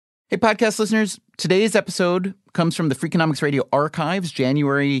Hey, podcast listeners. Today's episode comes from the Freakonomics Radio archives,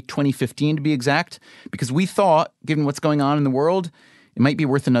 January 2015 to be exact, because we thought, given what's going on in the world, it might be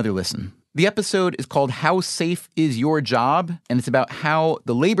worth another listen. The episode is called How Safe Is Your Job? And it's about how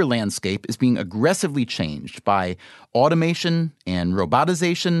the labor landscape is being aggressively changed by automation and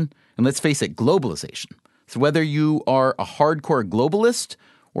robotization, and let's face it, globalization. So whether you are a hardcore globalist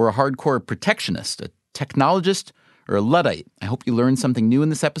or a hardcore protectionist, a technologist, or a Luddite, I hope you learned something new in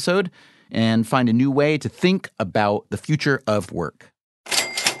this episode and find a new way to think about the future of work.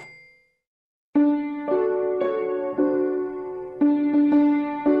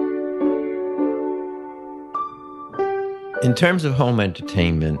 In terms of home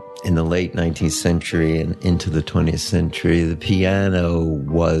entertainment, in the late 19th century and into the 20th century, the piano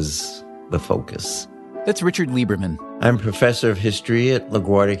was the focus. That's Richard Lieberman. I'm professor of history at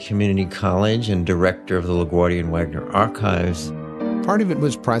LaGuardia Community College and director of the LaGuardia and Wagner Archives. Part of it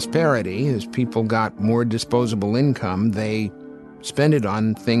was prosperity. As people got more disposable income, they spent it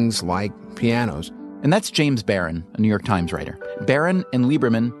on things like pianos. And that's James Barron, a New York Times writer. Barron and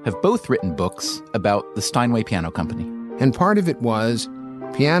Lieberman have both written books about the Steinway Piano Company. And part of it was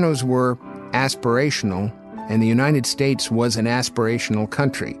pianos were aspirational, and the United States was an aspirational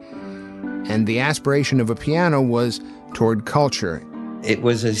country. And the aspiration of a piano was toward culture. It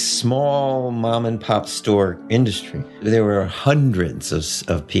was a small mom-and-pop store industry. There were hundreds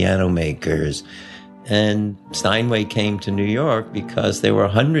of piano makers, and Steinway came to New York because there were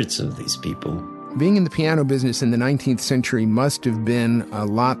hundreds of these people. Being in the piano business in the 19th century must have been a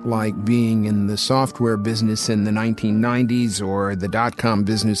lot like being in the software business in the 1990s or the dot-com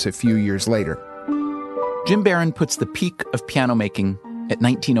business a few years later. Jim Barron puts the peak of piano making at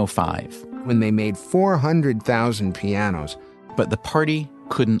 1905. When they made 400,000 pianos. But the party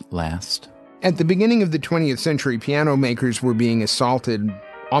couldn't last. At the beginning of the 20th century, piano makers were being assaulted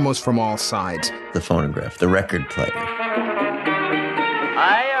almost from all sides. The phonograph, the record player.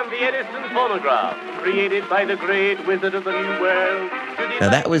 I am the Edison phonograph, created by the great wizard of the New World. Now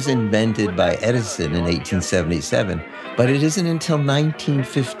that was invented by Edison in 1877, but it isn't until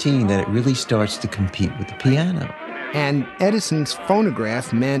 1915 that it really starts to compete with the piano. And Edison's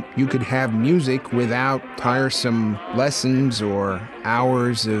phonograph meant you could have music without tiresome lessons or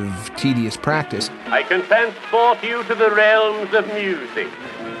hours of tedious practice. I can transport you to the realms of music.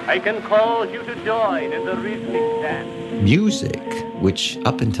 I can cause you to join in the rhythmic dance. Music, which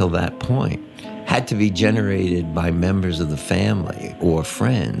up until that point had to be generated by members of the family or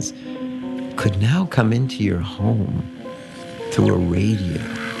friends, could now come into your home through a radio.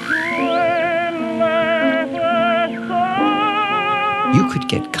 You could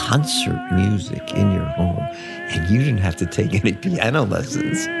get concert music in your home, and you didn't have to take any piano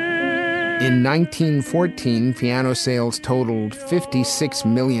lessons. In 1914, piano sales totaled $56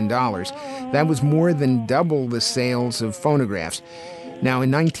 million. That was more than double the sales of phonographs. Now, in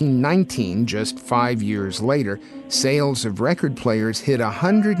 1919, just 5 years later, sales of record players hit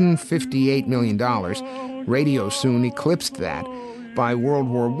 $158 million. Radio soon eclipsed that. By World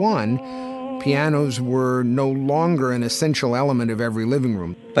War I, pianos were no longer an essential element of every living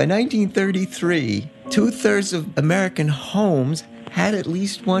room. By 1933, 2/3 of American homes had at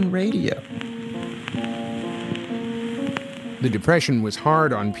least one radio. The Depression was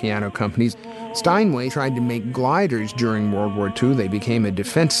hard on piano companies. Steinway tried to make gliders during World War II. They became a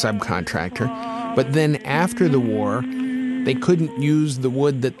defense subcontractor. But then after the war, they couldn't use the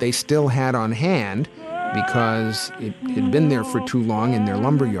wood that they still had on hand because it had been there for too long in their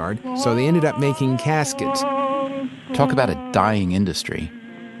lumberyard, so they ended up making caskets. Talk about a dying industry.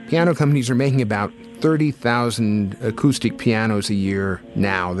 Piano companies are making about 30,000 acoustic pianos a year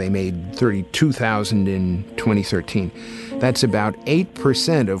now. They made 32,000 in 2013. That's about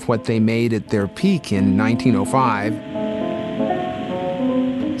 8% of what they made at their peak in 1905.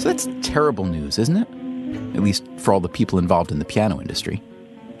 So that's terrible news, isn't it? At least for all the people involved in the piano industry.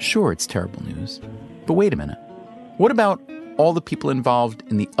 Sure, it's terrible news. But wait a minute. What about all the people involved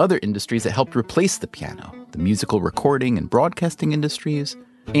in the other industries that helped replace the piano? The musical recording and broadcasting industries,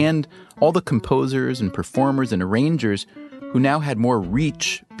 and all the composers and performers and arrangers who now had more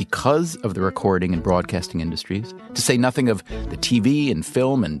reach because of the recording and broadcasting industries, to say nothing of the TV and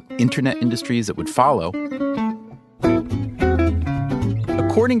film and internet industries that would follow.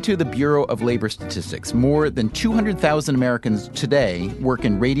 According to the Bureau of Labor Statistics, more than 200,000 Americans today work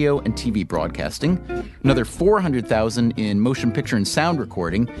in radio and TV broadcasting, another 400,000 in motion picture and sound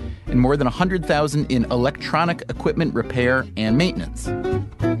recording, and more than 100,000 in electronic equipment repair and maintenance.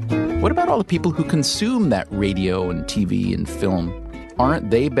 What about all the people who consume that radio and TV and film?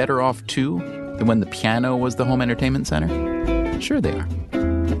 Aren't they better off too than when the piano was the home entertainment center? Sure they are.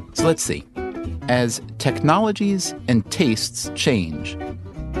 So let's see. As technologies and tastes change,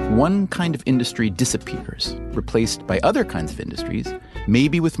 one kind of industry disappears, replaced by other kinds of industries,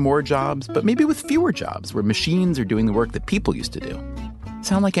 maybe with more jobs, but maybe with fewer jobs, where machines are doing the work that people used to do.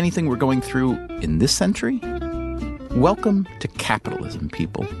 Sound like anything we're going through in this century? Welcome to capitalism,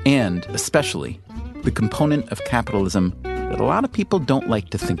 people, and especially the component of capitalism that a lot of people don't like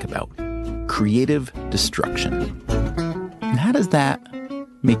to think about: creative destruction. And how does that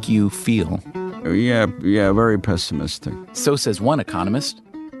make you feel? Yeah, very pessimistic. So says one economist,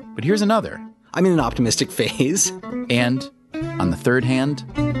 but here's another. I'm in an optimistic phase. And on the third hand,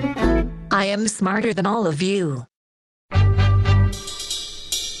 I am smarter than all of you.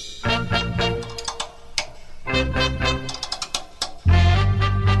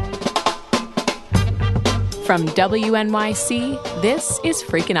 From WNYC, this is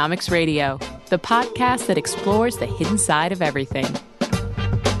Freakonomics Radio, the podcast that explores the hidden side of everything.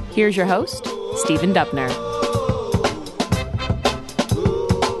 Here's your host, Stephen Dubner.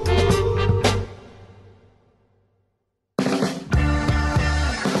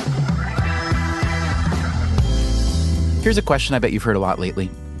 Here's a question I bet you've heard a lot lately.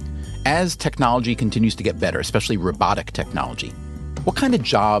 As technology continues to get better, especially robotic technology, what kind of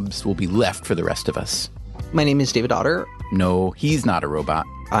jobs will be left for the rest of us? My name is David Otter. No, he's not a robot.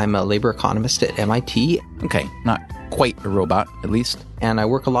 I'm a labor economist at MIT. Okay, not quite a robot, at least. And I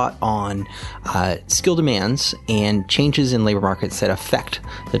work a lot on skill demands and changes in labor markets that affect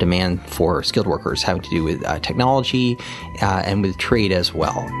the demand for skilled workers, having to do with technology and with trade as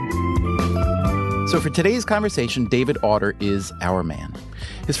well. So for today's conversation, David Autor is our man.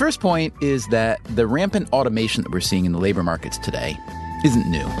 His first point is that the rampant automation that we're seeing in the labor markets today isn't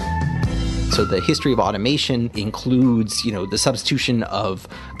new. So the history of automation includes, the substitution of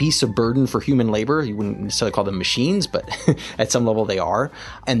beasts of burden for human labor. You wouldn't necessarily call them machines, but at some level they are.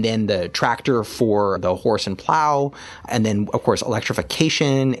 And then the tractor for the horse and plow. And then, of course,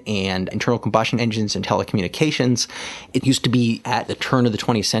 electrification and internal combustion engines and telecommunications. It used to be at the turn of the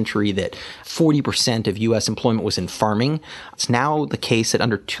 20th century that 40% of U.S. employment was in farming. It's now the case that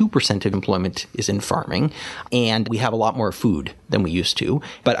under 2% of employment is in farming. And we have a lot more food than we used to.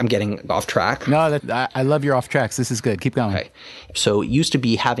 But I'm getting off track. No, I love your off tracks. This is good. Keep going. Okay. So it used to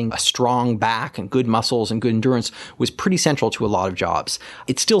be having a strong back and good muscles and good endurance was pretty central to a lot of jobs.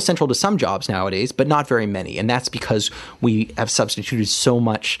 It's still central to some jobs nowadays, but not very many. And that's because we have substituted so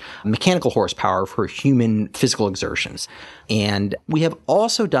much mechanical horsepower for human physical exertions. And we have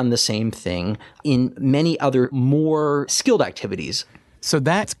also done the same thing in many other more skilled activities. So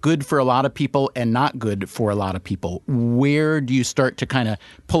that's good for a lot of people and not good for a lot of people. Where do you start to kind of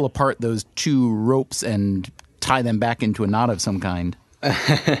pull apart those two ropes and tie them back into a knot of some kind?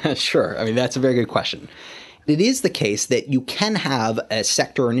 Sure. I mean, that's a very good question. It is the case that you can have a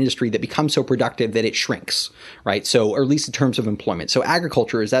sector or an industry that becomes so productive that it shrinks, right? So, or at least in terms of employment. So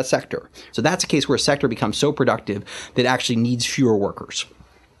agriculture is that sector. So that's a case where a sector becomes so productive that it actually needs fewer workers.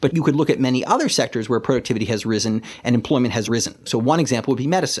 But you could look at many other sectors where productivity has risen and employment has risen. So one example would be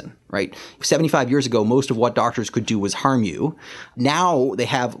medicine, right? 75 years ago, most of what doctors could do was harm you. Now they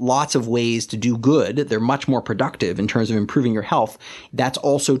have lots of ways to do good. They're much more productive in terms of improving your health. That's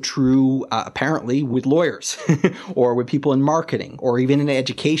also true, apparently, with lawyers or with people in marketing or even in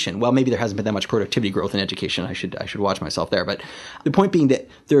education. Well, maybe there hasn't been that much productivity growth in education. I should watch myself there. But the point being that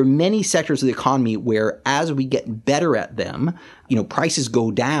there are many sectors of the economy where as we get better at them, prices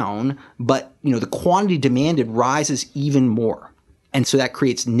go down, but, the quantity demanded rises even more. And so that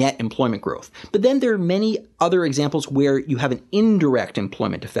creates net employment growth. But then there are many other examples where you have an indirect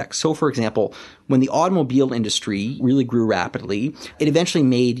employment effect. So, for example, when the automobile industry really grew rapidly, it eventually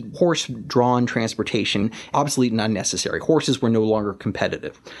made horse-drawn transportation obsolete and unnecessary. Horses were no longer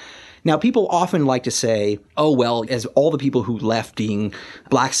competitive. Now, people often like to say, oh, well, as all the people who left being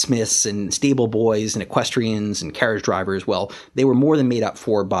blacksmiths and stable boys and equestrians and carriage drivers, well, they were more than made up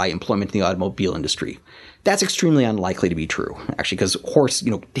for by employment in the automobile industry. That's extremely unlikely to be true, actually, because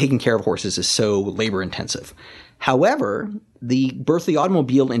taking care of horses is so labor intensive. However, the birth of the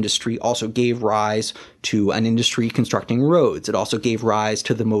automobile industry also gave rise to an industry constructing roads. It also gave rise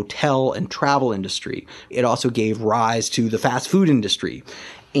to the motel and travel industry. It also gave rise to the fast food industry.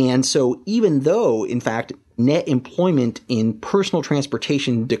 And so even though, in fact, net employment in personal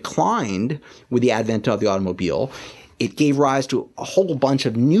transportation declined with the advent of the automobile, it gave rise to a whole bunch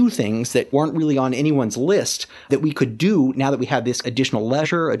of new things that weren't really on anyone's list that we could do now that we have this additional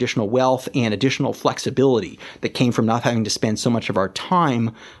leisure, additional wealth, and additional flexibility that came from not having to spend so much of our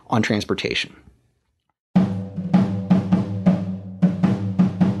time on transportation.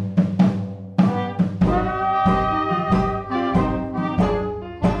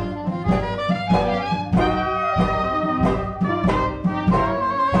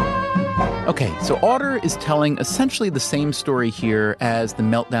 Okay, so Autor is telling essentially the same story here as the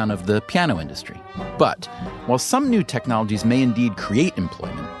meltdown of the piano industry. But while some new technologies may indeed create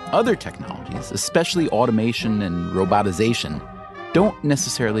employment, other technologies, especially automation and robotization, don't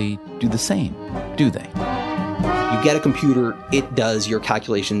necessarily do the same, do they? You get a computer, it does your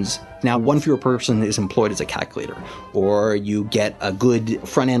calculations. Now, one fewer person is employed as a calculator. Or you get a good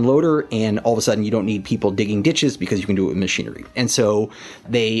front-end loader, and all of a sudden you don't need people digging ditches because you can do it with machinery. And so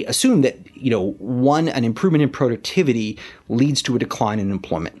they assume that, an improvement in productivity leads to a decline in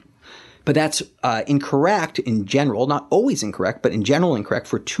employment. But that's incorrect in general, not always incorrect, but in general incorrect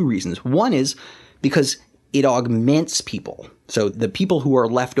for two reasons. One is because it augments people. So the people who are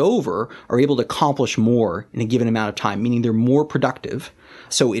left over are able to accomplish more in a given amount of time, meaning they're more productive.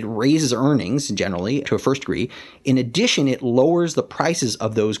 So it raises earnings generally to a first degree. In addition, it lowers the prices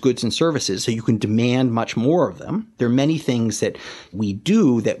of those goods and services so you can demand much more of them. There are many things that we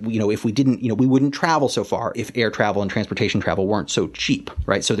do that, if we didn't, we wouldn't travel so far if air travel and transportation travel weren't so cheap,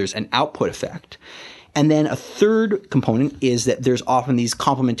 right? So there's an output effect. And then a third component is that there's often these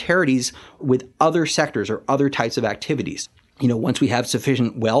complementarities with other sectors or other types of activities. Once we have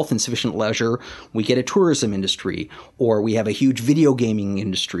sufficient wealth and sufficient leisure, we get a tourism industry, or we have a huge video gaming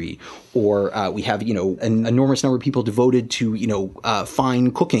industry, or we have, an enormous number of people devoted to,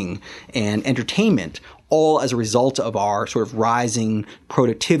 fine cooking and entertainment, all as a result of our sort of rising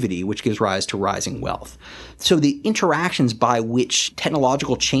productivity, which gives rise to rising wealth. So the interactions by which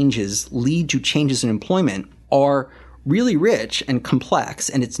technological changes lead to changes in employment are really rich and complex,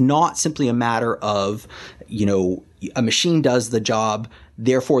 and it's not simply a matter of, a machine does the job,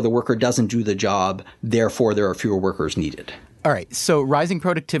 therefore the worker doesn't do the job, therefore there are fewer workers needed. All right, so rising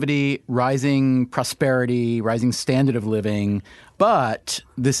productivity, rising prosperity, rising standard of living, but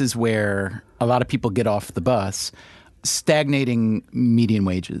this is where a lot of people get off the bus, stagnating median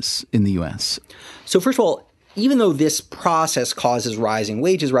wages in the U.S. So first of all, even though this process causes rising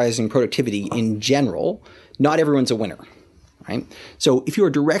wages, rising productivity in general, not everyone's a winner. Right? So if you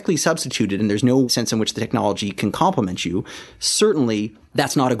are directly substituted and there's no sense in which the technology can complement you, certainly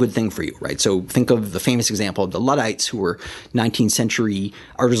that's not a good thing for you, right? So think of the famous example of the Luddites, who were 19th century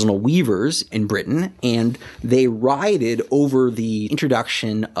artisanal weavers in Britain, and they rioted over the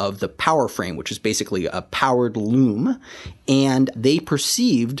introduction of the power frame, which is basically a powered loom, and they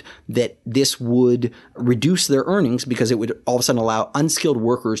perceived that this would reduce their earnings because it would all of a sudden allow unskilled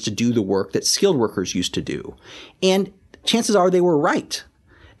workers to do the work that skilled workers used to do. And chances are they were right.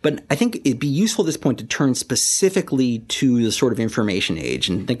 But I think it'd be useful at this point to turn specifically to the sort of information age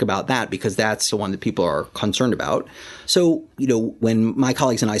and think about that, because that's the one that people are concerned about. So, when my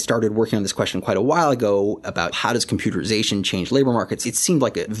colleagues and I started working on this question quite a while ago about how does computerization change labor markets, it seemed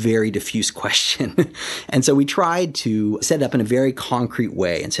like a very diffuse question. And so we tried to set it up in a very concrete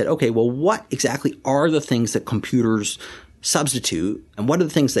way and said, okay, well, what exactly are the things that computers substitute, and what are the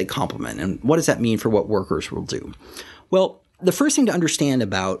things they complement, and what does that mean for what workers will do? Well, the first thing to understand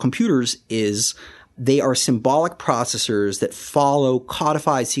about computers is they are symbolic processors that follow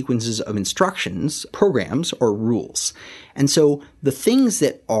codified sequences of instructions, programs, or rules. And so the things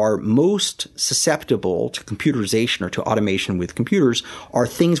that are most susceptible to computerization or to automation with computers are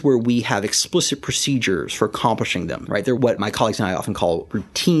things where we have explicit procedures for accomplishing them, right? They're what my colleagues and I often call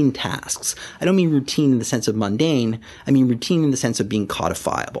routine tasks. I don't mean routine in the sense of mundane. I mean routine in the sense of being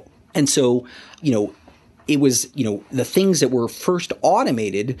codifiable. And so, it was, the things that were first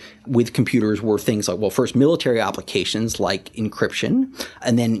automated with computers were things like, well, first military applications like encryption,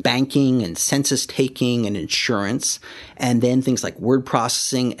 and then banking and census taking and insurance, and then things like word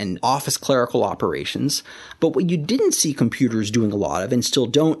processing and office clerical operations. But what you didn't see computers doing a lot of, and still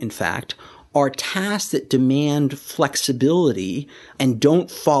don't, in fact, are tasks that demand flexibility and don't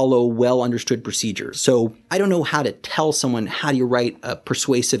follow well understood procedures. So I don't know how to tell someone how do you write a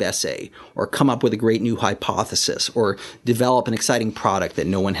persuasive essay, or come up with a great new hypothesis, or develop an exciting product that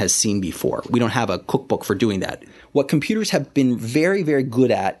no one has seen before. We don't have a cookbook for doing that. What computers have been very, very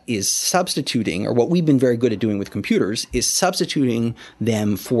good at is substituting, or what we've been very good at doing with computers is substituting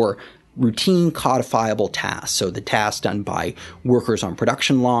them for routine codifiable tasks. So the tasks done by workers on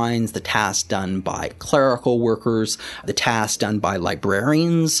production lines, the tasks done by clerical workers, the tasks done by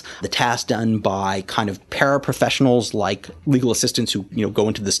librarians, the tasks done by kind of paraprofessionals like legal assistants who, go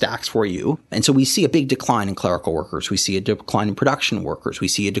into the stacks for you. And so we see a big decline in clerical workers. We see a decline in production workers. We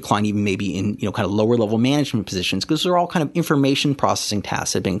see a decline even maybe in, kind of lower level management positions, because they're all kind of information processing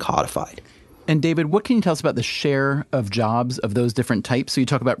tasks that have been codified. And David, what can you tell us about the share of jobs of those different types? So you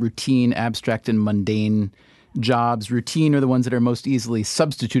talk about routine, abstract, and mundane jobs. Routine are the ones that are most easily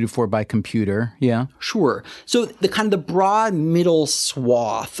substituted for by computer. Yeah. Sure. So the kind of the broad middle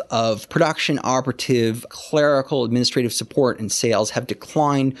swath of production, operative, clerical, administrative support, and sales have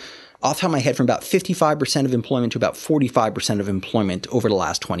declined off the top of my head from about 55% of employment to about 45% of employment over the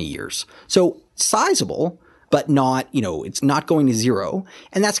last 20 years. So sizable, but not, it's not going to zero.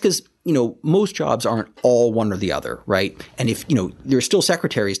 And that's because, most jobs aren't all one or the other, right? And if, there's still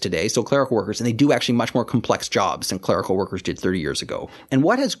secretaries today, still clerical workers, and they do actually much more complex jobs than clerical workers did 30 years ago. And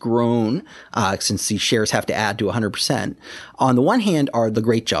what has grown, since these shares have to add to 100%, on the one hand are the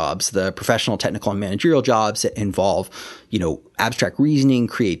great jobs, the professional, technical, and managerial jobs that involve, abstract reasoning,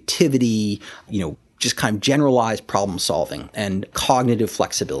 creativity, just kind of generalized problem solving and cognitive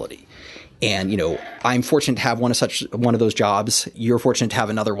flexibility. And, I'm fortunate to have one of those jobs. You're fortunate to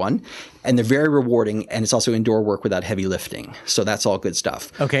have another one. And they're very rewarding. And it's also indoor work without heavy lifting. So that's all good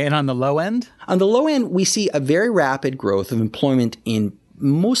stuff. Okay. And on the low end? On the low end, we see a very rapid growth of employment in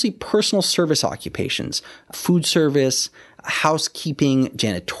mostly personal service occupations, food service, housekeeping,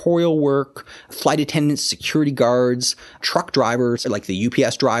 janitorial work, flight attendants, security guards, truck drivers, like the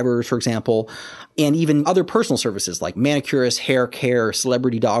UPS drivers, for example, and even other personal services like manicurists, hair care,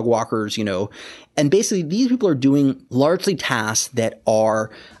 celebrity dog walkers, And basically, these people are doing largely tasks that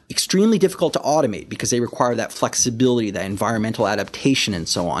are extremely difficult to automate because they require that flexibility, that environmental adaptation, and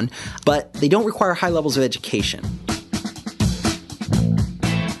so on. But they don't require high levels of education.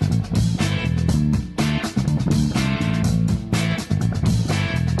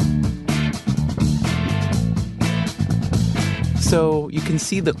 So you can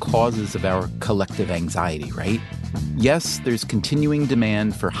see the causes of our collective anxiety, right? Yes, there's continuing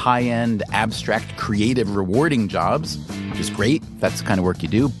demand for high-end, abstract, creative, rewarding jobs, which is great. That's the kind of work you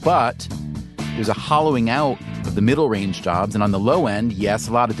do. But there's a hollowing out of the middle-range jobs. And on the low end, yes,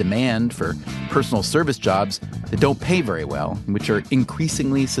 a lot of demand for personal service jobs that don't pay very well, and which are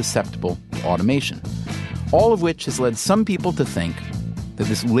increasingly susceptible to automation. All of which has led some people to think that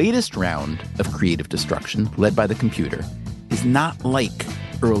this latest round of creative destruction, led by the computer, is not like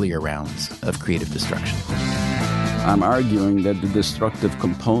earlier rounds of creative destruction. I'm arguing that the destructive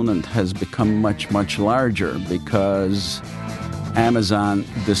component has become much, much larger because Amazon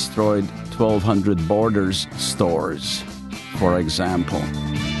destroyed 1,200 Borders stores, for example.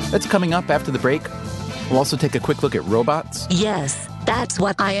 That's coming up after the break. We'll also take a quick look at robots. Yes, that's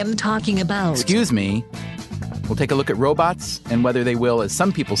what I am talking about. Excuse me. We'll take a look at robots and whether they will, as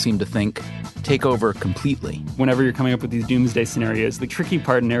some people seem to think, take over completely. Whenever you're coming up with these doomsday scenarios, the tricky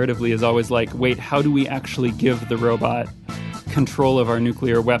part narratively is always like, wait, how do we actually give the robot control of our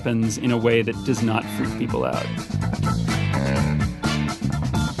nuclear weapons in a way that does not freak people out?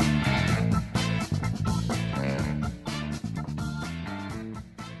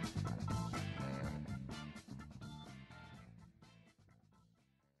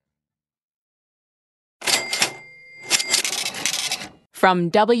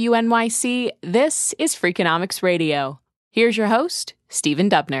 From WNYC, this is Freakonomics Radio. Here's your host, Stephen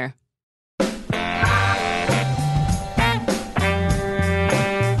Dubner.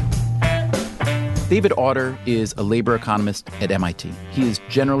 David Autor is a labor economist at MIT. He is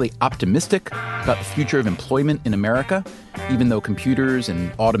generally optimistic about the future of employment in America, even though computers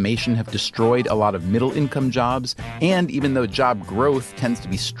and automation have destroyed a lot of middle-income jobs, and even though job growth tends to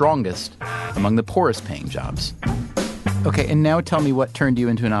be strongest among the poorest-paying jobs. Okay, and now tell me what turned you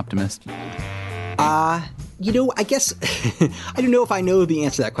into an optimist. I guess I don't know if I know the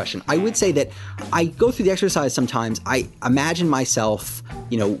answer to that question. I would say that I go through the exercise sometimes. I imagine myself,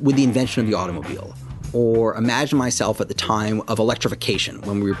 with the invention of the automobile, or imagine myself at the time of electrification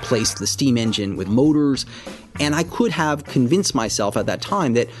when we replaced the steam engine with motors. And I could have convinced myself at that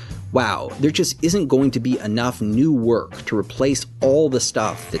time that, wow, there just isn't going to be enough new work to replace all the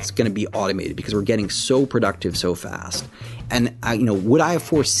stuff that's going to be automated because we're getting so productive so fast. And, would I have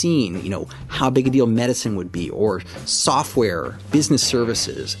foreseen, how big a deal medicine would be, or software, business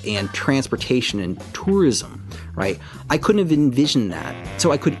services, and transportation and tourism, right? I couldn't have envisioned that.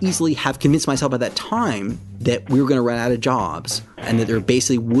 So I could easily have convinced myself at that time that we were going to run out of jobs and that there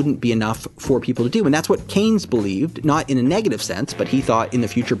basically wouldn't be enough for people to do. And that's what Keynes believed, not in a negative sense, but he thought in the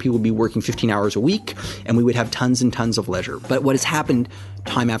future people would be working 15 hours a week and we would have tons and tons of leisure. But what has happened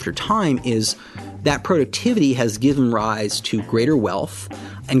time after time is that productivity has given rise to greater wealth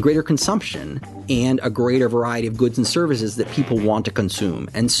and greater consumption and a greater variety of goods and services that people want to consume.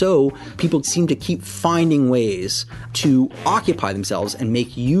 And so people seem to keep finding ways to occupy themselves and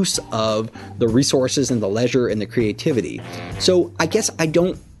make use of the resources and the leisure and the creativity. So I guess I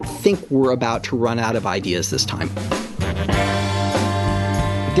don't think we're about to run out of ideas this time.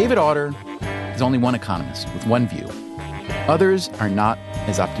 David Autor is There's only one economist with one view. Others are not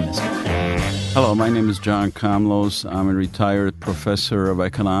as optimistic. Hello, my name is John Komlos. I'm a retired professor of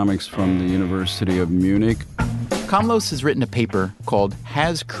economics from the University of Munich. Komlos has written a paper called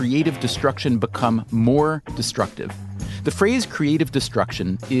Has Creative Destruction Become More Destructive? The phrase creative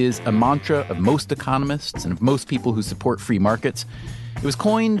destruction is a mantra of most economists and of most people who support free markets. It was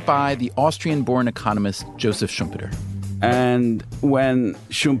coined by the Austrian-born economist Joseph Schumpeter. And when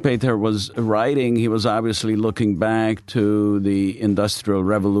Schumpeter was writing, he was obviously looking back to the Industrial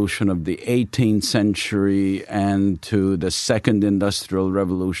Revolution of the 18th century and to the Second Industrial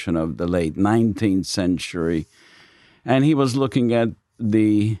Revolution of the late 19th century. And he was looking at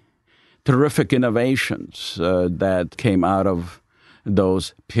the terrific innovations that came out of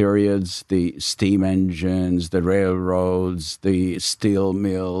those periods, the steam engines, the railroads, the steel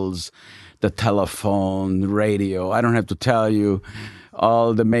mills, the telephone, radio. I don't have to tell you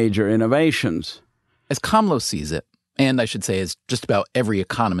all the major innovations. As Komlos sees it, and I should say as just about every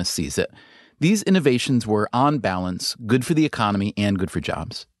economist sees it, these innovations were, on balance, good for the economy and good for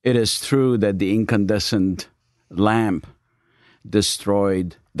jobs. It is true that the incandescent lamp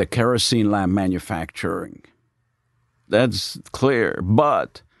destroyed the kerosene lamp manufacturing. That's clear.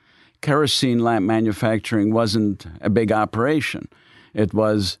 But kerosene lamp manufacturing wasn't a big operation. It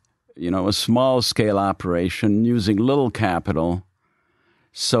was, a small-scale operation using little capital.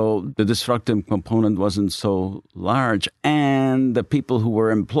 So the destructive component wasn't so large. And the people who were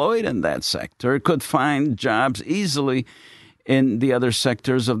employed in that sector could find jobs easily in the other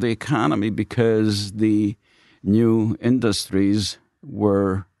sectors of the economy because the new industries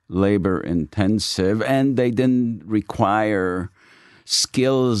were labor-intensive and they didn't require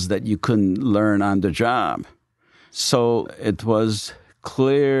skills that you couldn't learn on the job. So it was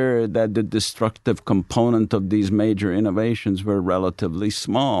clear that the destructive component of these major innovations were relatively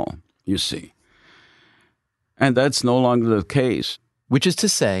small, you see. And that's no longer the case. Which is to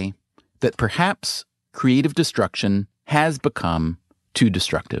say that perhaps creative destruction has become too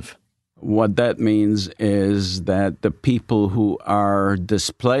destructive. What that means is that the people who are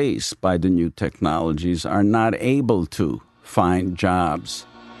displaced by the new technologies are not able to find jobs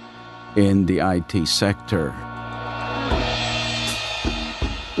in the IT sector.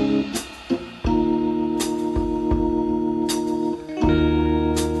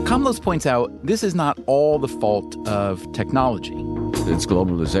 Komlos points out this is not all the fault of technology. It's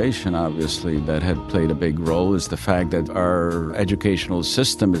globalization, obviously, that had played a big role. It's the fact that our educational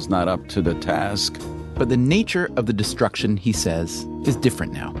system is not up to the task. But the nature of the destruction, he says, is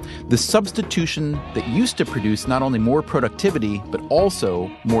different now. The substitution that used to produce not only more productivity, but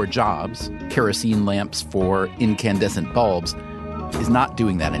also more jobs, kerosene lamps for incandescent bulbs, is not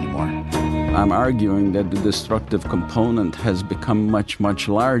doing that anymore. I'm arguing that the destructive component has become much, much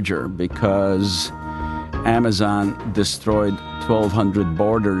larger because Amazon destroyed 1,200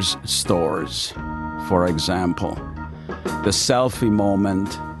 Borders stores, for example. The selfie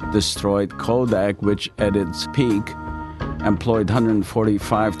moment destroyed Kodak, which at its peak employed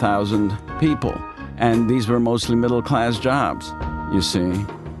 145,000 people. And these were mostly middle-class jobs, you see.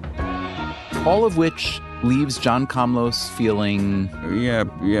 All of which leaves John Komlos feeling... Yeah,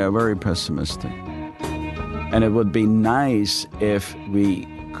 very pessimistic. And it would be nice if we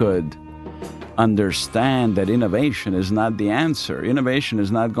could understand that innovation is not the answer. Innovation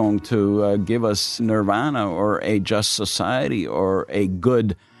is not going to give us nirvana or a just society or a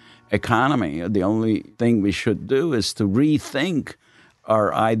good economy. The only thing we should do is to rethink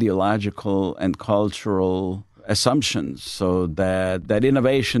our ideological and cultural assumptions so that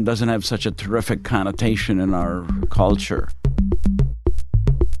innovation doesn't have such a terrific connotation in our culture.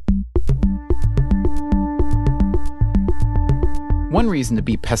 One reason to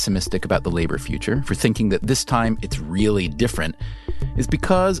be pessimistic about the labor future, for thinking that this time it's really different, is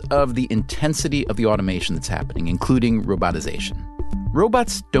because of the intensity of the automation that's happening, including robotization.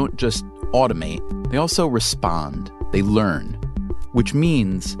 Robots don't just automate, they also respond, they learn, which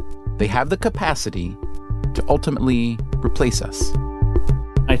means they have the capacity to ultimately replace us.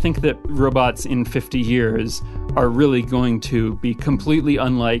 I think that robots in 50 years are really going to be completely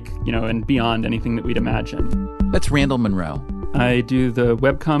unlike, and beyond anything that we'd imagine. That's Randall Munroe. I do the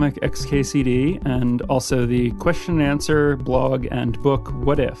webcomic XKCD and also the question and answer blog and book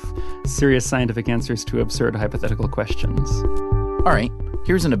What If? Serious scientific answers to absurd hypothetical questions. All right,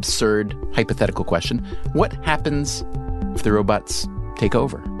 here's an absurd hypothetical question. What happens if the robots take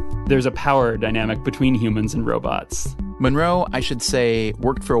over? There's a power dynamic between humans and robots. Munroe, I should say,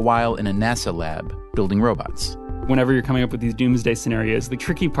 worked for a while in a NASA lab building robots. Whenever you're coming up with these doomsday scenarios, the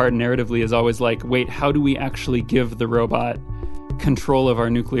tricky part narratively is always like, wait, how do we actually give the robot control of our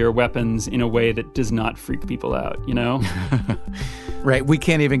nuclear weapons in a way that does not freak people out, you know? Right. We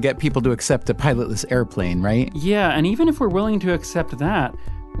can't even get people to accept a pilotless airplane, right? Yeah, and even if we're willing to accept that,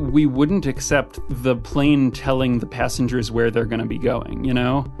 we wouldn't accept the plane telling the passengers where they're going to be going, you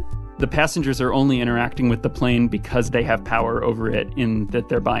know? The passengers are only interacting with the plane because they have power over it in that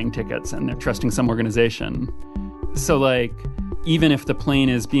they're buying tickets and they're trusting some organization. So, like, even if the plane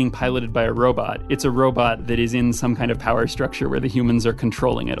is being piloted by a robot, it's a robot that is in some kind of power structure where the humans are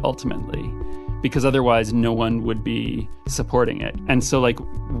controlling it ultimately, because otherwise no one would be supporting it. And so, like,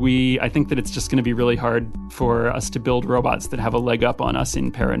 I think that it's just going to be really hard for us to build robots that have a leg up on us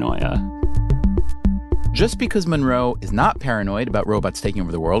in paranoia. Just because Monroe is not paranoid about robots taking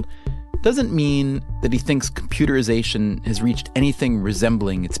over the world doesn't mean that he thinks computerization has reached anything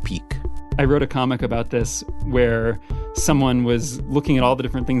resembling its peak. I wrote a comic about this where someone was looking at all the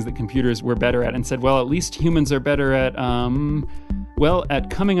different things that computers were better at and said, well, at least humans are better at, at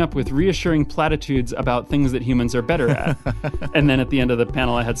coming up with reassuring platitudes about things that humans are better at. And then at the end of the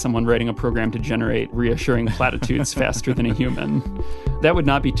panel, I had someone writing a program to generate reassuring platitudes faster than a human. That would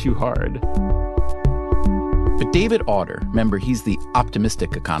not be too hard. But David Autor, remember, he's the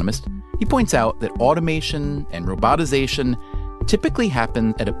optimistic economist, he points out that automation and robotization typically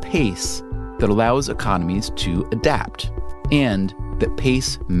happen at a pace that allows economies to adapt, and that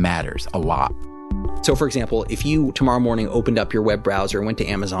pace matters a lot. So, for example, if you tomorrow morning opened up your web browser and went to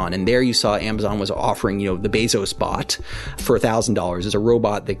Amazon, and there you saw Amazon was offering, the Bezos bot for $1,000 as a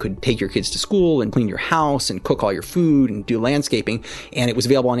robot that could take your kids to school and clean your house and cook all your food and do landscaping, and it was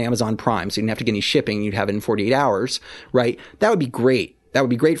available on Amazon Prime, so you didn't have to get any shipping, you'd have it in 48 hours, right? That would be great. That would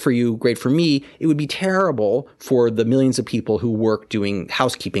be great for you, great for me. It would be terrible for the millions of people who work doing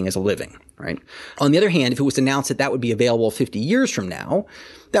housekeeping as a living, right? On the other hand, if it was announced that that would be available 50 years from now,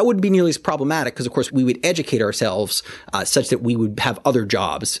 that wouldn't be nearly as problematic because, of course, we would educate ourselves such that we would have other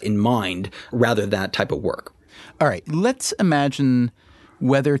jobs in mind rather than that type of work. All right, let's imagine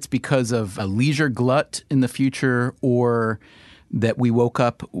whether it's because of a leisure glut in the future or that we woke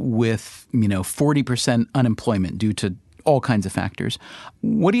up with, 40% unemployment due to all kinds of factors.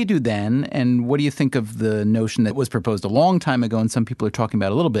 What do you do then? And what do you think of the notion that was proposed a long time ago, and some people are talking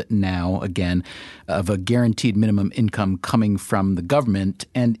about a little bit now again, of a guaranteed minimum income coming from the government?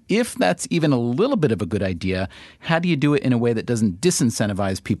 And if that's even a little bit of a good idea, how do you do it in a way that doesn't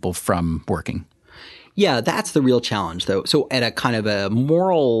disincentivize people from working? Yeah, that's the real challenge, though. So at a kind of a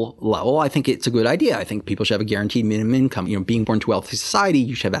moral level, I think it's a good idea. I think people should have a guaranteed minimum income. Being born to a wealthy society,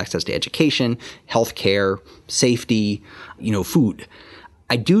 you should have access to education, healthcare, safety, food.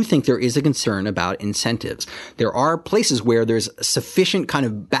 I do think there is a concern about incentives. There are places where there's sufficient kind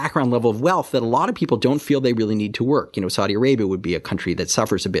of background level of wealth that a lot of people don't feel they really need to work. Saudi Arabia would be a country that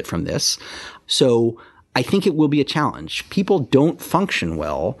suffers a bit from this. So I think it will be a challenge. People don't function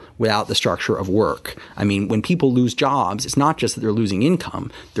well without the structure of work. I mean, when people lose jobs, it's not just that they're losing income.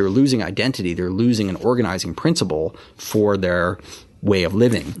 They're losing identity. They're losing an organizing principle for their way of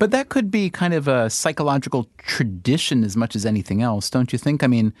living. But that could be kind of a psychological tradition as much as anything else, don't you think? I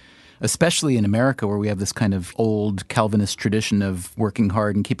mean, especially in America where we have this kind of old Calvinist tradition of working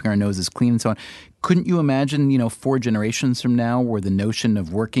hard and keeping our noses clean and so on. Couldn't you imagine, 4 generations from now where the notion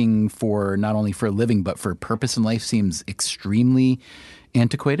of working for not only for a living but for a purpose in life seems extremely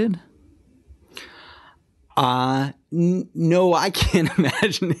antiquated? No, I can't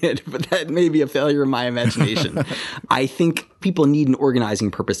imagine it, but that may be a failure of my imagination. I think people need an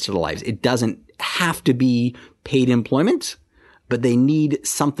organizing purpose to their lives. It doesn't have to be paid employment, but they need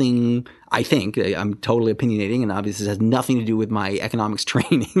something. I think I'm totally opinionating, and obviously this has nothing to do with my economics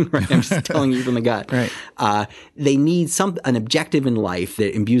training. Right? I'm just telling you from the gut. Right. They need an objective in life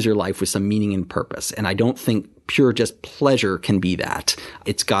that imbues their life with some meaning and purpose. And I don't think pure just pleasure can be that.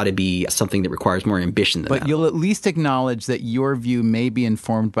 It's got to be something that requires more ambition than that. But you'll at least acknowledge that your view may be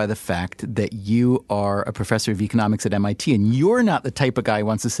informed by the fact that you are a professor of economics at MIT, and you're not the type of guy who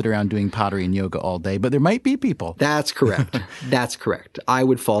wants to sit around doing pottery and yoga all day, but there might be people. That's correct. That's correct. I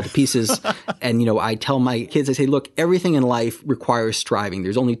would fall to pieces. And, I tell my kids, I say, look, everything in life requires striving.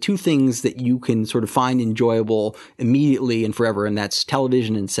 There's only 2 things that you can sort of find enjoyable immediately and forever, and that's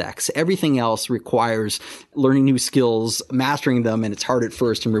television and sex. Everything else requires learning new skills, mastering them, and it's hard at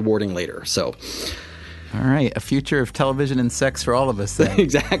first and rewarding later. So, all right, a future of television and sex for all of us then.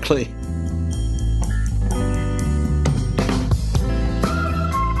 Exactly.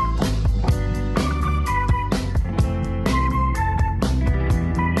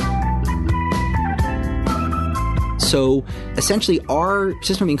 So essentially, our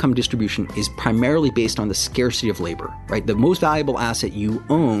system of income distribution is primarily based on the scarcity of labor, right? The most valuable asset you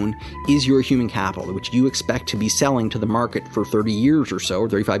own is your human capital, which you expect to be selling to the market for 30 years or so, or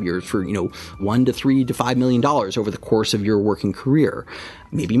 35 years for, $1 to $3 to $5 million over the course of your working career,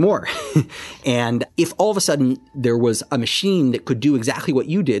 maybe more. And if all of a sudden there was a machine that could do exactly what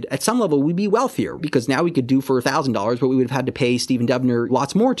you did, at some level we'd be wealthier, because now we could do for $1,000 what we would have had to pay Stephen Dubner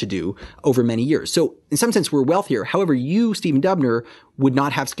lots more to do over many years. So in some sense, we're wealthier. However, you, Stephen Dubner, would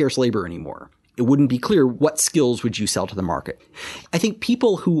not have scarce labor anymore. It wouldn't be clear what skills would you sell to the market. I think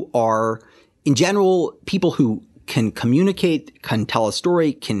people who are, in general, people who can communicate, can tell a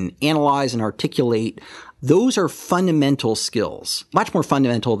story, can analyze and articulate, those are fundamental skills, much more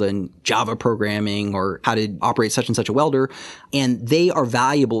fundamental than Java programming or how to operate such and such a welder. And they are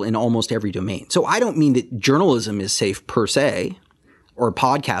valuable in almost every domain. So I don't mean that journalism is safe per se, or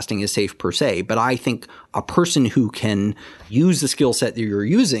podcasting is safe per se, but I think a person who can use the skill set that you're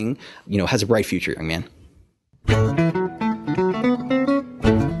using, has a bright future, young man.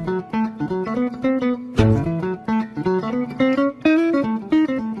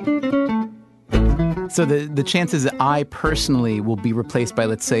 So the chances that I personally will be replaced by,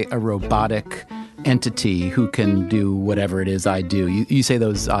 let's say, a robotic entity who can do whatever it is I do, you say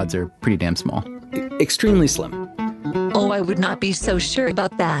those odds are pretty damn small. Extremely slim. Oh, I would not be so sure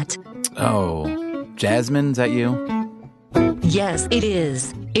about that. Oh, Jasmine, is that you? Yes, it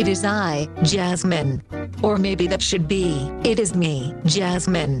is. It is I, Jasmine. Or maybe that should be, it is me,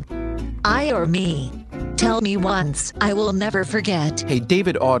 Jasmine. I or me. Tell me once, I will never forget. Hey,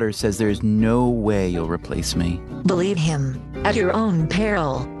 David Autor says there's no way you'll replace me. Believe him, at your own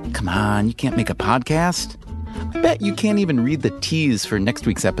peril. Come on, you can't make a podcast? I bet you can't even read the tease for next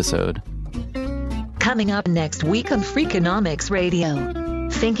week's episode. Coming up next week on Freakonomics Radio.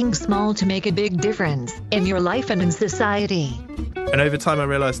 Thinking small to make a big difference in your life and in society. And over time I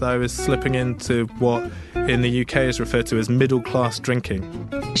realised that I was slipping into what in the UK is referred to as middle-class drinking.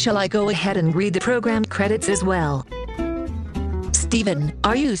 Shall I go ahead and read the program credits as well? Stephen,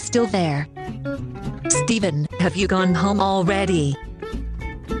 are you still there? Stephen, have you gone home already?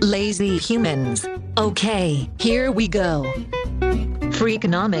 Lazy humans. Okay, here we go.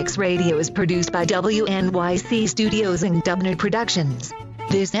 Freakonomics Radio is produced by WNYC Studios and Dubner Productions.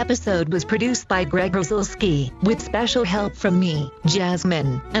 This episode was produced by Greg Rosalski, with special help from me,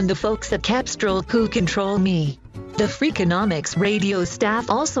 Jasmine, and the folks at Capstrol who control me. The Freakonomics Radio staff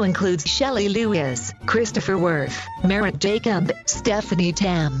also includes Shelley Lewis, Christopher Worth, Merritt Jacob, Stephanie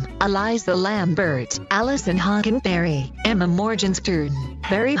Tam, Eliza Lambert, Allison Hockenberry, Emma Morgenstern,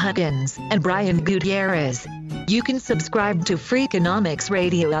 Barry Huggins, and Brian Gutierrez. You can subscribe to Freakonomics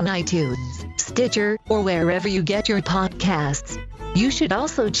Radio on iTunes, Stitcher, or wherever you get your podcasts. You should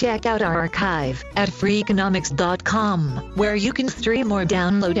also check out our archive at freakonomics.com, where you can stream or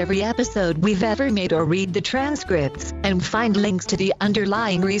download every episode we've ever made or read the transcripts and find links to the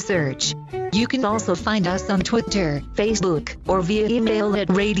underlying research. You can also find us on Twitter, Facebook, or via email at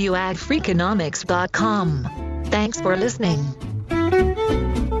radio@freakonomics.com. Thanks for listening.